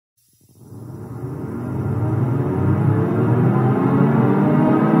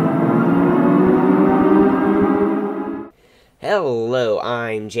Hello,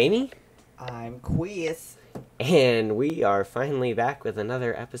 I'm Jamie, I'm Quiz. and we are finally back with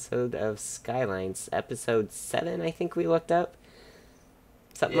another episode of Skylines. Episode 7, I think we looked up.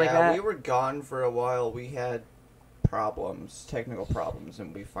 Something like that. We were gone for a while. We had problems, technical problems,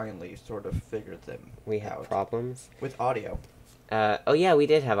 and we finally sort of figured them We had out. problems. With audio. Oh yeah, we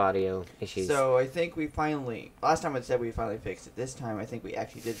did have audio issues. So I think we finally, last time I said we finally fixed it. This time I think we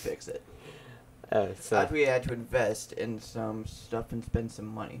actually did fix it. So we had to invest in some stuff and spend some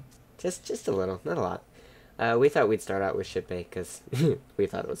money. just a little, not a lot. We thought we'd start out with ship bay because we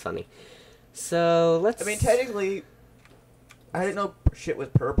thought it was funny. So let's. I mean, technically, I didn't know shit was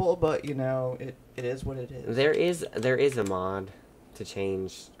purple, but you know, it is what it is. There is a mod to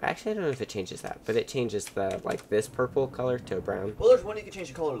change. Actually, I don't know if it changes that, but it changes the this purple color to a brown. Well, there's one you can change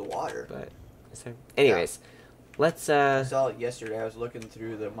the color of the water. But is there? Anyways, let's I saw it yesterday. I was looking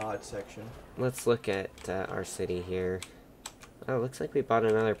through the mod section. let's look at our city here. Oh, it looks like we bought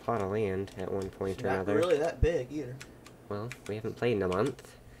another plot of land at one point It's or not another. really that big either. Well, we haven't played in a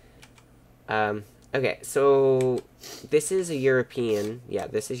month. Okay, so this is a European. Yeah,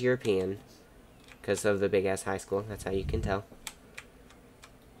 this is European because of the big ass high school. That's how you can tell.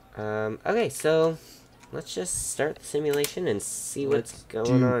 Okay, so let's just start the simulation and see what's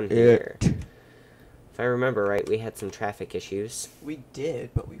going on here. If I remember right, we had some traffic issues. We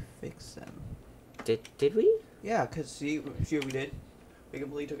did, but we fixed them. Did we? Yeah, because see what we did? We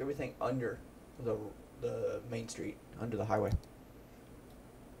completely took everything under the main street, under the highway.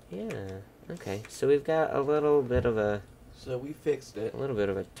 Yeah. Okay. So we've got a little bit of a So we fixed it.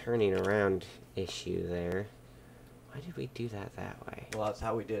 turning around issue there. Why did we do that way? Well, that's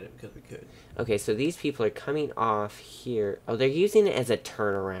how we did it, because we could. Okay, so these people are coming off here. Oh, they're using it as a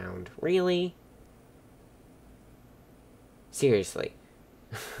turnaround. Really? Seriously.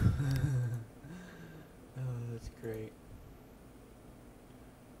 Oh, that's great.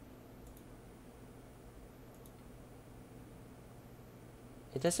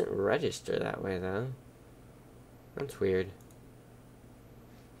 It doesn't register that way, though. That's weird.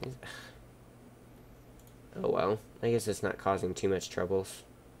 Oh, well. I guess it's not causing too much troubles.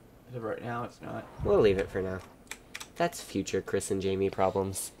 As of right now, it's not. We'll leave it for now. That's future Chris and Jamie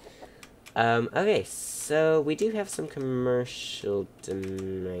problems. Okay, so we do have some commercial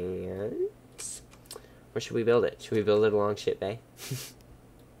demands. Where should we build it? Should we build it along Ship Bay?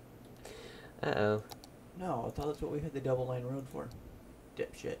 Uh-oh. No, I thought that's what we had the double lane road for.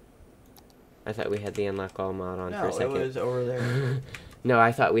 Dipshit. I thought we had the unlock all mod on for a No, second. it was over there. No,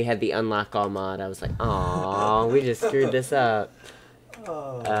 I thought we had the unlock all mod. I was like, aw, we just screwed this up.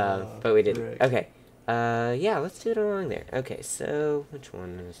 Oh, But we didn't. frick. Okay. Yeah, let's do it along there. Okay, so which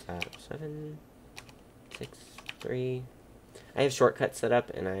one is that? 7, 6, 3. I have shortcuts set up,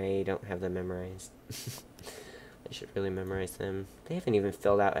 and I don't have them memorized. I should really memorize them. They haven't even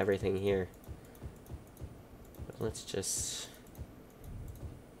filled out everything here. But let's just...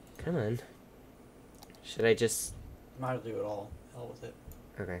 Come on. Should I just... Might as well do it all. Hell with it.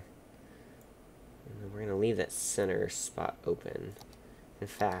 Okay. And then we're going to leave that center spot open. In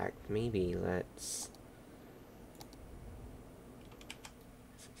fact, maybe let's...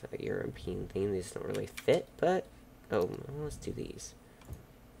 This is a European theme. These don't really fit, but... Oh, let's do these.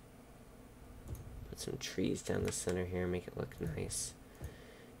 Put some trees down the center here and make it look nice.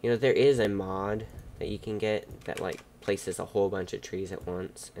 You know, there is a mod that you can get that, places a whole bunch of trees at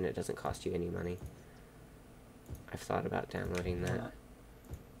once, and it doesn't cost you any money. I've thought about downloading that.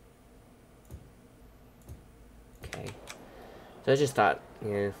 Okay. So I just thought,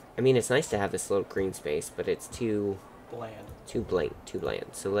 yeah, I mean, it's nice to have this little green space, but it's too Bland. too bland.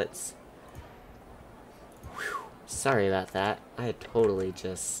 So let's... Whew, sorry about that. I had totally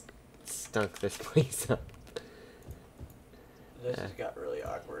just stunk this place up. This has got really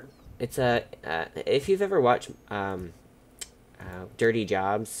awkward. It's if you've ever watched Dirty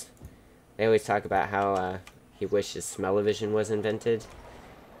Jobs, they always talk about how he wishes smell-o-vision was invented.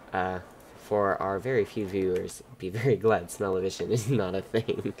 For our very few viewers, be very glad smell-o-vision is not a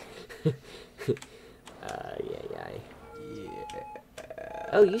thing. Yeah.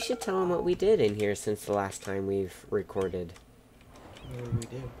 Oh, you should tell them what we did in here since the last time we've recorded. What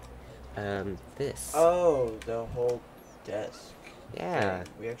did we do? This. Oh, the whole desk. Yeah.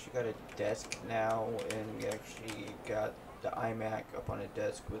 thing. We actually got a desk now, and we actually got the iMac up on a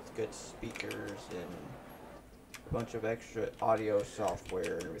desk with good speakers and a bunch of extra audio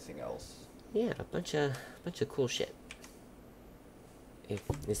software and everything else. Yeah, a bunch of cool shit.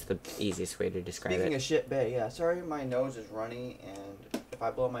 It's the easiest way to describe Speaking it. of shit, Bay, yeah, sorry my nose is runny, and if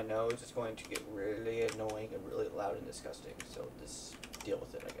I blow my nose, it's going to get really annoying and really loud and disgusting, so just deal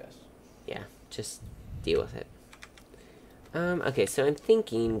with it, I guess. Yeah, just deal with it. Okay, so I'm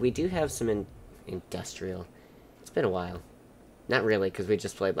thinking we do have some industrial. It's been a while. Not really, because we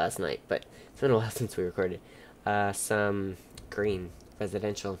just played last night, but it's been a while since we recorded. Some green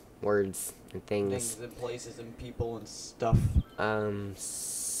residential words and things. Things and places and people and stuff.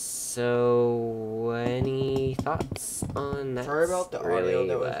 So any thoughts on that? Sorry about the audio.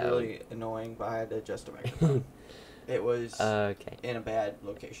 That was loud. really annoying, but I had to adjust the microphone. It was Okay. in a bad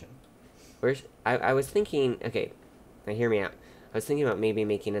location. I was thinking, okay, now hear me out. I was thinking about maybe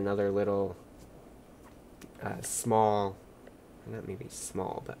making another little, small, not maybe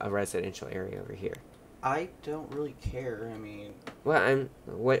small, but a residential area over here. I don't really care. I mean, Well,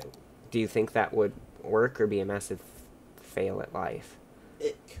 what, do you think that would work or be a massive fail at life?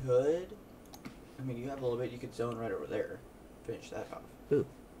 it could. I mean, you have a little bit. You could zone right over there. Finish that off. Ooh,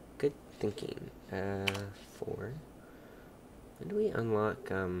 good thinking. 4. When do we unlock,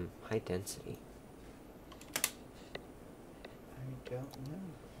 high density? I don't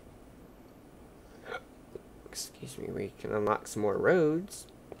know. Excuse me, we can unlock some more roads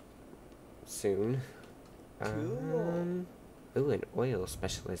soon. Cool. Ooh, an oil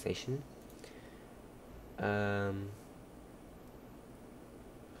specialization.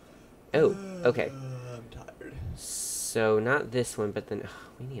 Oh, okay. I'm tired. So, not this one, but then,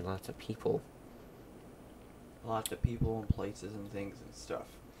 we need lots of people. Lots of people and places and things and stuff.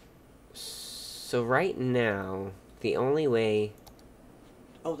 So, right now, the only way...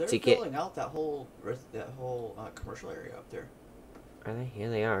 Oh, they're To get- filling out that whole commercial area up there. Are they? Yeah,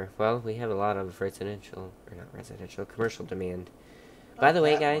 they are. Well, we have a lot of residential, or not residential, commercial demand. By Not the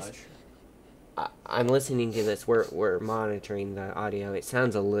way, that guys, much. I'm listening to this. We're monitoring the audio. It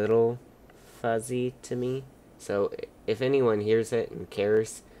sounds a little fuzzy to me. So if anyone hears it and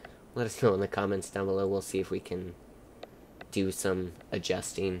cares, let us know in the comments down below. We'll see if we can do some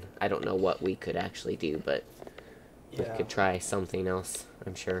adjusting. I don't know what we could actually do, but we Yeah. could try something else,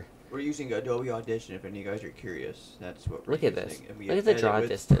 I'm sure. We're using Adobe Audition if any of you guys are curious. That's what we're Look at using. this. And we Look at the edit draw with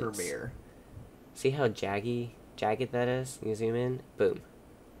distance. Premiere. See how jagged that is? You zoom in, boom.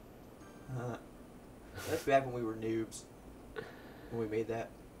 That's back when we were noobs. When we made that.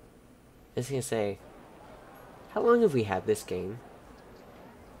 I was gonna say, how long have we had this game?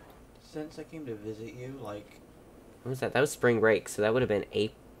 Since I came to visit you, like, When was that? That was spring break, so that would have been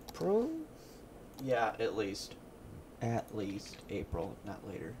April? yeah, at least. At least April, if not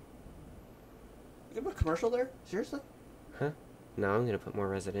later. You can put commercial there? Seriously? Huh? No, I'm gonna put more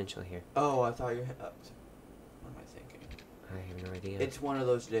residential here. Oh, I thought you had. What am I thinking? I have no idea. It's one of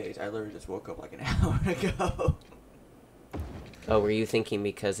those days. I literally just woke up like an hour ago. Oh, were you thinking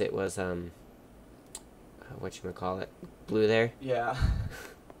because it was, whatchamacallit, blue there? Yeah.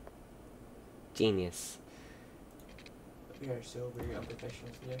 Genius. We are so very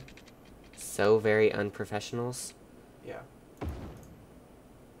unprofessional today. So very unprofessionals. Yeah.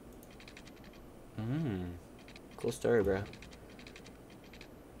 Cool story, bro.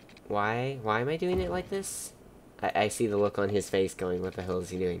 Why am I doing it like this? I see the look on his face going, what the hell is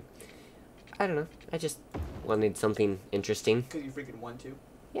he doing? I don't know. I just wanted something interesting. Because you freaking want to?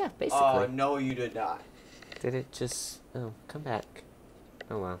 Yeah, basically. Oh, no, you did not. Did it just... Oh, come back.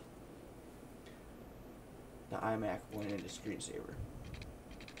 Oh, wow. The iMac went into screensaver.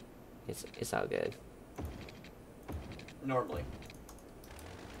 It's all good. Normally.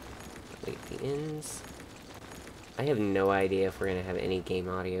 Delete the ends. I have no idea if we're going to have any game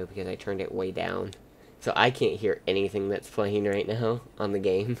audio because I turned it way down. So I can't hear anything that's playing right now on the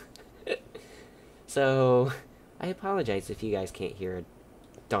game. So, I apologize if you guys can't hear a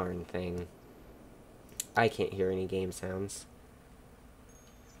darn thing. I can't hear any game sounds.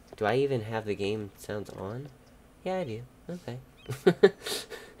 Do I even have the game sounds on? Yeah, I do. Okay.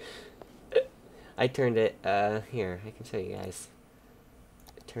 I turned it, here, I can show you guys.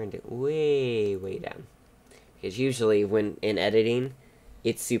 I turned it way, way down. Because usually when in editing,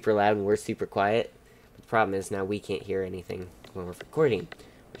 it's super loud and we're super quiet. But the problem is now we can't hear anything when we're recording,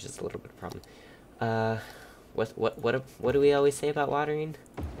 which is a little bit of a problem. What do we always say about watering?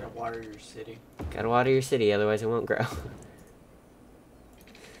 You gotta water your city. Gotta water your city, otherwise it won't grow.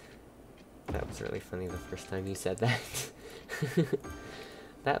 That was really funny the first time you said that.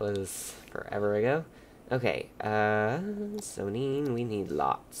 That was forever ago. Okay, zoning, we need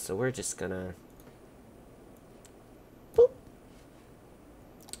lots, so we're just gonna... Boop!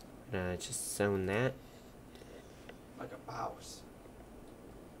 Just zone that. Like a house.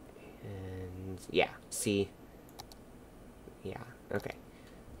 And, yeah, see? Yeah, okay.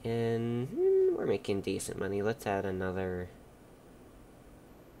 And we're making decent money. Let's add another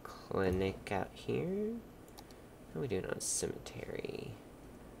clinic out here. How are we doing on cemetery?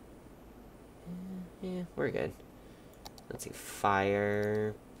 Yeah, we're good. Let's see,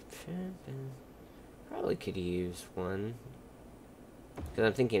 fire. Probably could use one. Because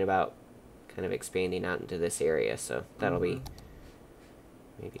I'm thinking about kind of expanding out into this area, so that'll be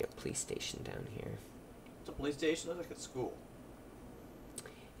maybe a police station down here. It's a police station? Looks like a school.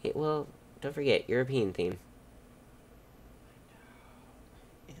 Well, don't forget, European theme.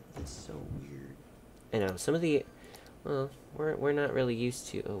 That's so weird. I know, some of the... Well, we're not really used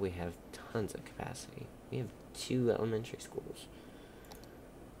to... Oh, we have tons of capacity. We have 2 elementary schools.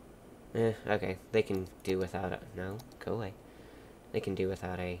 Okay, they can do without a... No, go away. They can do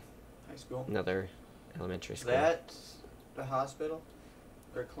without a... High school? Another elementary school. That's the hospital?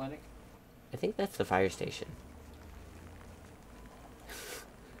 Or clinic? I think that's the fire station.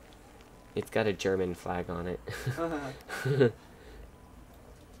 It's got a German flag on it.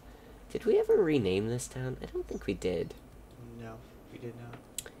 Did we ever rename this town? I don't think we did. No, we did not.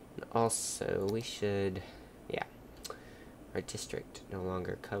 And also, we should... Yeah. Our district no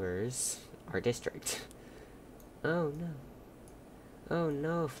longer covers our district. Oh, no. Oh,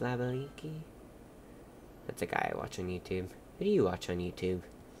 no, Flabaliki. That's a guy I watch on YouTube. Who do you watch on YouTube?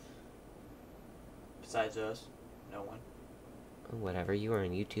 Besides us, no one. Oh, whatever, you were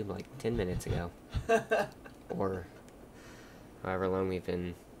on YouTube like 10 minutes ago. Or however long we've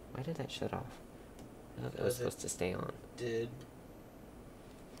been... Why did that shut off? I thought that was supposed to stay on. Did.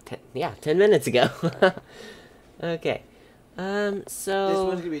 10 minutes ago. Okay. So... This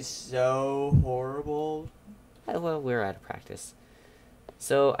one's gonna be so horrible. Well, we're out of practice.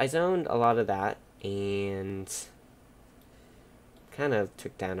 So, I zoned a lot of that, and... kind of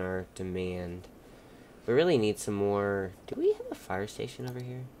took down our demand. We really need some more... Do we have a fire station over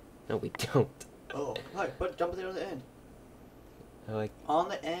here? No, we don't. Oh, hi, but jump there on the end. Oh, On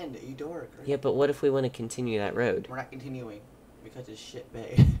the end, you dork. Right? yeah, but what if we want to continue that road? We're not continuing, because it's shit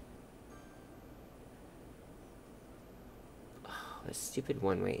bay. Oh, this stupid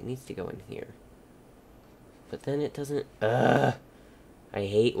one-way. It needs to go in here. But then it doesn't... Ugh! I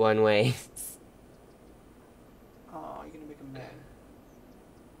hate one-ways. Oh, you're gonna make him mad.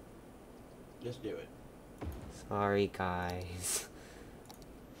 Just do it. Sorry, guys.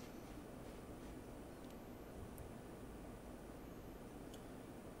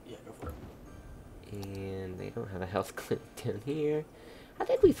 Yeah, go for it. And they don't have a health clinic down here. How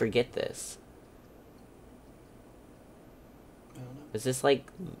did we forget this? I don't know. Was this like...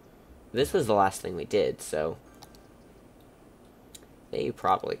 This was the last thing we did, so... They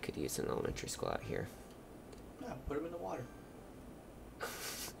probably could use an elementary school out here. Yeah, put him in the water.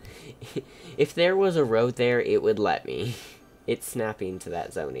 If there was a road there, it would let me. It's snapping to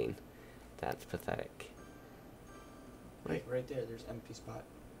that zoning. That's pathetic. Right there. There's an empty spot.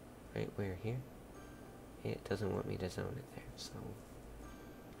 Right where? Here? It doesn't want me to zone it there, so...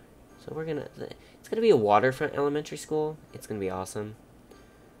 So we're gonna... It's gonna be a waterfront elementary school. It's gonna be awesome.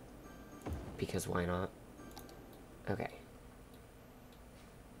 Because why not? Okay.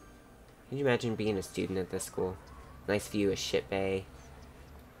 Can you imagine being a student at this school? Nice view of Shit Bay.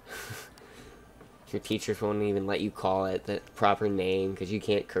 Your teachers won't even let you call it the proper name because you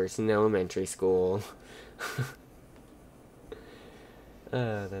can't curse in elementary school.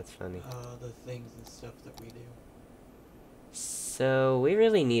 That's funny. The things and stuff that we do. So, we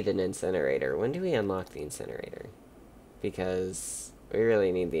really need an incinerator. When do we unlock the incinerator? Because we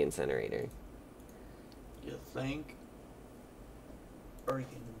really need the incinerator. You think? Or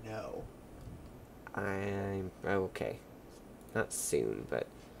you know? I'm... okay. Not soon, but...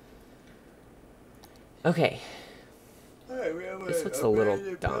 Okay. Hey, we have This looks a little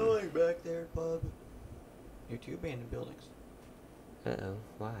dumb. building back there, bub. Your 2 abandoned buildings. Uh-oh.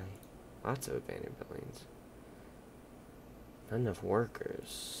 Why? Lots of abandoned buildings. Not enough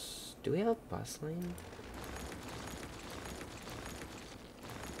workers. Do we have a bus lane?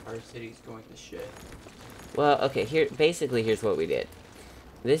 Our city's going to shit. Well, okay, basically here's what we did.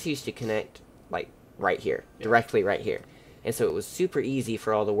 This used to connect, like, right here. Yeah. Directly right here. And so it was super easy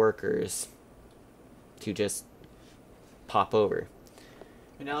for all the workers to just pop over.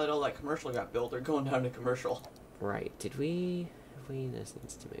 And now that all that commercial got built, they're going down to commercial. Right. Did we... This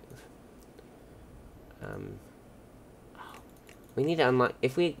needs to move. We need to unlock...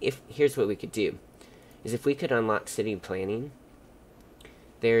 Here's what we could do. Is if we could unlock city planning...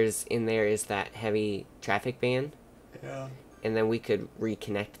 In there is that heavy traffic ban. Yeah. And then we could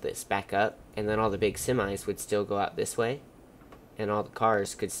reconnect this back up. And then all the big semis would still go out this way. And all the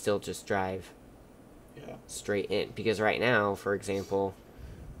cars could still just drive straight in. Because right now, for example...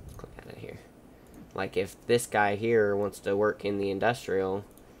 Let's click out of here. Like, if this guy here wants to work in the industrial,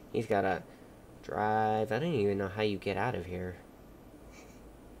 he's got to drive... I don't even know how you get out of here.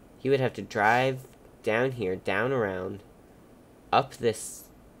 He would have to drive down here, down around, up this...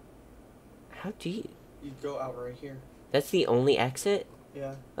 How do you... You go out right here. That's the only exit?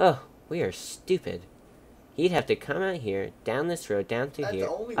 Yeah. Oh, we are stupid. He'd have to come out here, down this road, down through That's here,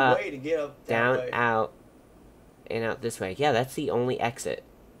 the only up, way to get up that down, way. out, and out this way. Yeah, that's the only exit.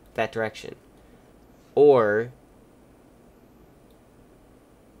 That direction. Or...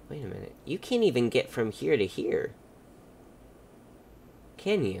 Wait a minute. You can't even get from here to here.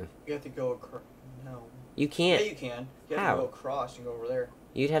 Can you? You have to go across. No. You can't. Yeah, you can. You have How? to go across and go over there.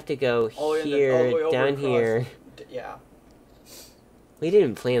 You'd have to go All the way here, over down across. here. Yeah. We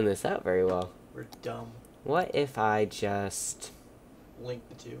didn't plan this out very well. We're dumb. What if I just... Link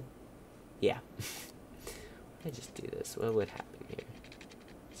the two. Yeah. I just do this. What would happen here?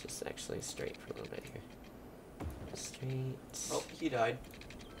 Let's just actually straight for a little bit here. Straight. Oh, he died.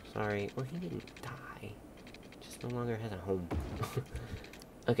 Sorry. Well, he didn't die. Just no longer has a home.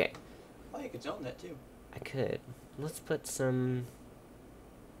 Okay. Oh, you could zone that too. I could. Let's put some...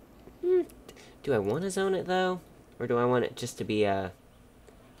 Do I want to zone it, though? Or do I want it just to be a...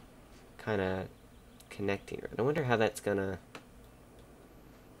 kind of connecting road? I wonder how that's gonna...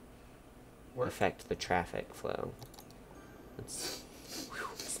 affect the traffic flow. Let's...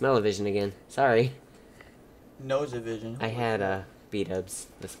 Smell-o-vision again. Sorry. Nose-o-vision. I had B-dubs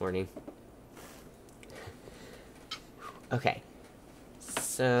this morning. Okay.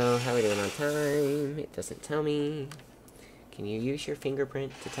 So, how are we doing on time? It doesn't tell me. Can you use your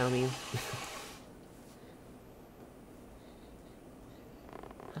fingerprint to tell me?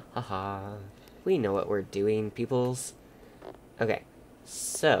 Haha. We know what we're doing, peoples. Okay.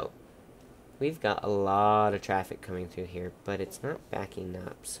 So, we've got a lot of traffic coming through here, but it's not backing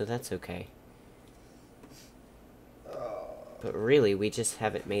up, so that's okay. But really, we just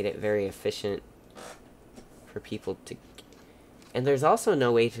haven't made it very efficient for people to... And there's also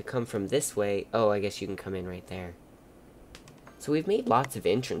no way to come from this way. Oh, I guess you can come in right there. So we've made lots of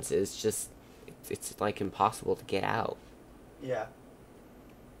entrances, just... It's like impossible to get out. Yeah.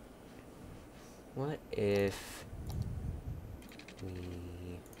 What if... we...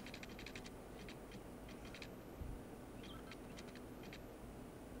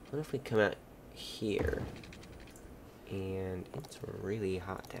 What if we come out here? And it's really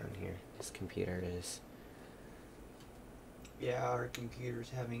hot down here. This computer is... Yeah, our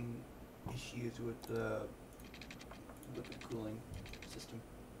computer's having issues with the liquid cooling system.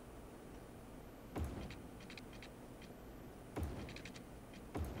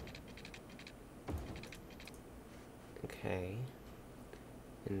 Okay.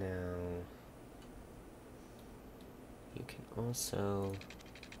 And now... you can also...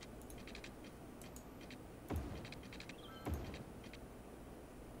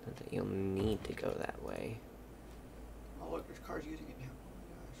 not that you'll need to go that way. Oh look, there's cars using it now. Oh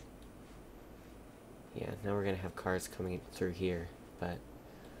my gosh. Yeah, now we're gonna have cars coming through here, but...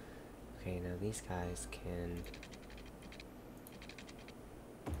 okay, now these guys can...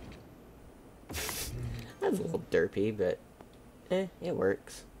 That's a little derpy, but... it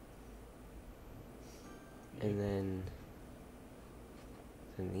works. And then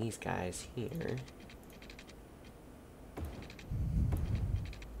these guys here...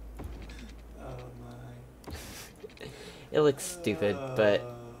 It looks stupid, but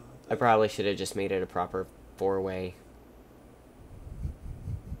I probably should have just made it a proper 4-way.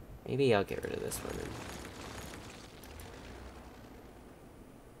 Maybe I'll get rid of this one.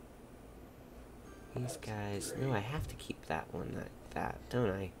 And these guys... no, I have to keep that one like that, don't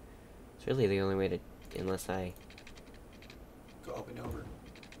I? It's really the only way to... unless I... go up and over.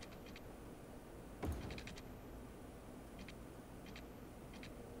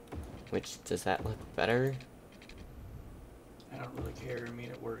 which, does that look better? I don't really care. I mean,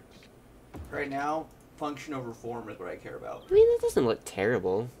 it works. Right now, function over form is what I care about. I mean, that doesn't look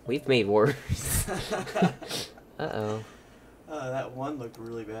terrible. We've made worse. Uh-oh. That one looked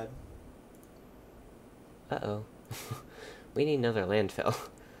really bad. Uh-oh. We need another landfill.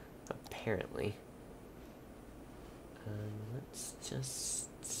 Apparently. Let's just...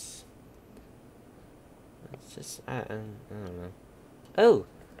 I don't know. Oh!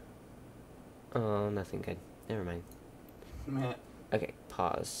 Oh, nothing good. Never mind. Meh. Okay,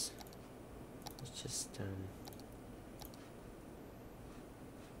 pause. Let's just,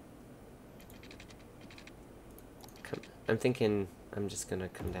 I'm thinking I'm just gonna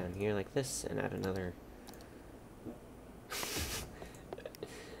come down here like this and add another...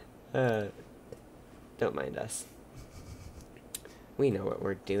 don't mind us. We know what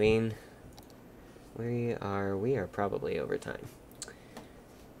we're doing. We are probably over time.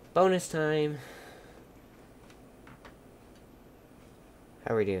 Bonus time.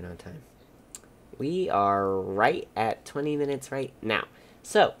 How are we doing on time? We are right at 20 minutes right now.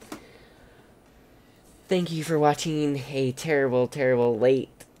 So, thank you for watching a terrible, terrible,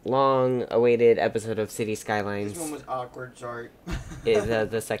 late, long-awaited episode of City Skylines. This one was awkward, sorry.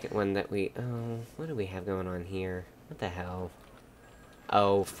 The second one that we... Oh, what do we have going on here? What the hell?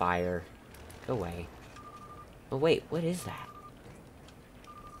 Oh, fire. Go away. Oh, wait, what is that?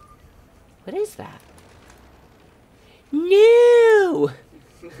 What is that? No!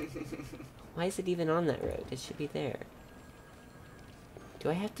 Why is it even on that road? It should be there. Do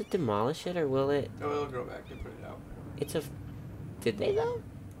I have to demolish it, or will it... No, it'll go back and put it out. It's a... Did they, though?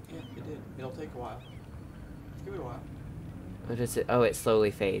 Yeah, it did. It'll take a while. Give it a while. What is it? Oh, it slowly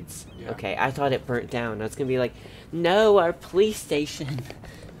fades. Yeah. Okay, I thought it burnt down. I was gonna be like, no, our police station.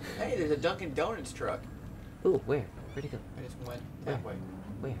 Hey, there's a Dunkin' Donuts truck. Ooh, where? Where'd it go? I just went that way.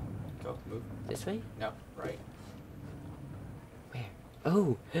 Where? Go, move. This way? No, right. Where?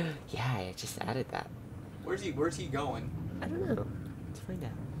 Oh, yeah, I just added that. Where's he going? I don't know. Let's find out.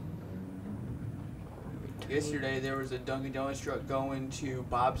 Yesterday there was a Dunkin' Donuts truck going to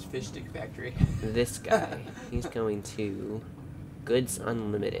Bob's Fish Stick Factory. This guy, he's going to Goods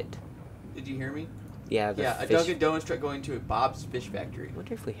Unlimited. Did you hear me? Yeah, a Dunkin' Donuts truck going to Bob's Fish Factory. I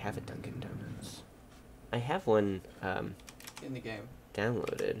wonder if we have a Dunkin' Donuts. I have one in the game.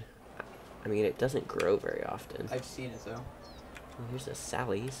 downloaded. I mean, it doesn't grow very often. I've seen it though. Oh, here's a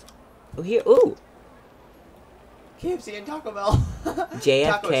Sally's. Oh, here. Ooh! KFC and Taco Bell.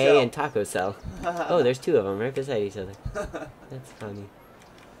 JFK and Taco Cell. Oh, there's two of them right beside each other. That's funny.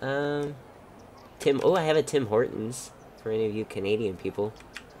 Tim. Oh, I have a Tim Hortons for any of you Canadian people.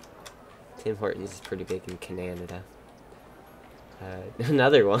 Tim Hortons is pretty big in Canada.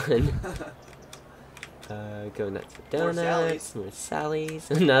 Another one. Go nuts for donuts. More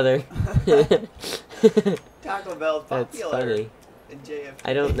Sally's. Another. Taco Bell. That's funny. And JFK.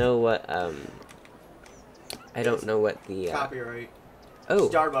 I don't know what I don't know what the copyright. Oh,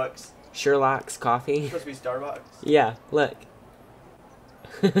 Starbucks. Sherlock's coffee. It's supposed to be Starbucks. Yeah, look.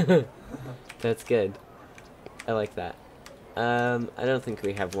 That's good. I like that. I don't think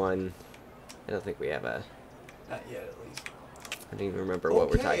we have one. I don't think we have a... Not yet, at least. I don't even remember what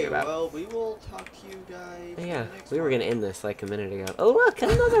we're talking about. Well, we will talk to you guys. Oh, yeah, next we were one. going to end this like a minute ago. Oh, look,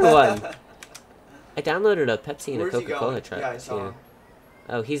 another one. I downloaded a Pepsi and Where's a he Coca-Cola going? truck. Yeah, I saw him.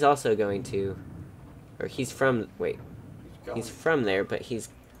 Oh, he's also going to... Or he's from... Wait. He's from there, but he's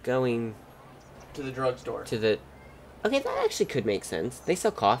going... To the drugstore. To the... Okay, that actually could make sense. They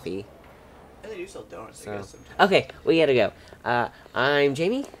sell coffee. And they do sell donuts, So. I guess, sometimes. Okay, we gotta go. I'm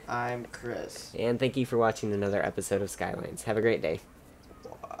Jamie. I'm Chris. And thank you for watching another episode of Skylines. Have a great day.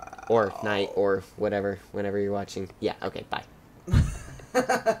 Or night, or whatever, whenever you're watching. Yeah, okay, bye.